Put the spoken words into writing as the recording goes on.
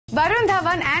Varun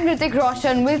Dhawan and Hrithik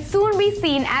Roshan will soon be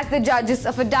seen as the judges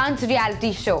of a dance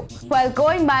reality show. While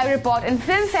going by a report in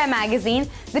Filmfare magazine,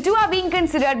 the two are being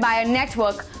considered by a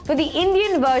network for the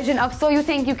Indian version of So You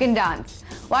Think You Can Dance.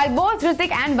 While both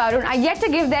Hrithik and Varun are yet to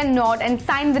give their nod and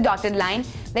sign the dotted line,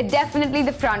 they're definitely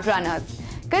the front runners.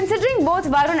 Considering both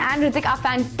Varun and Hrithik are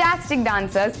fantastic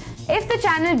dancers, if the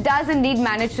channel does indeed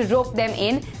manage to rope them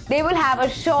in, they will have a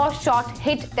sure shot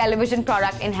hit television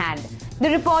product in hand. The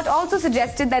report also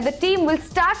suggested that the team will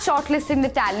start shortlisting the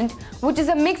talent, which is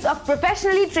a mix of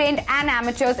professionally trained and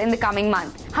amateurs in the coming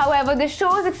month. However, the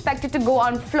show is expected to go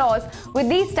on floors with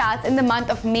these stars in the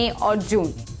month of May or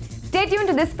June. Stay tuned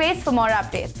to this space for more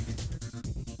updates.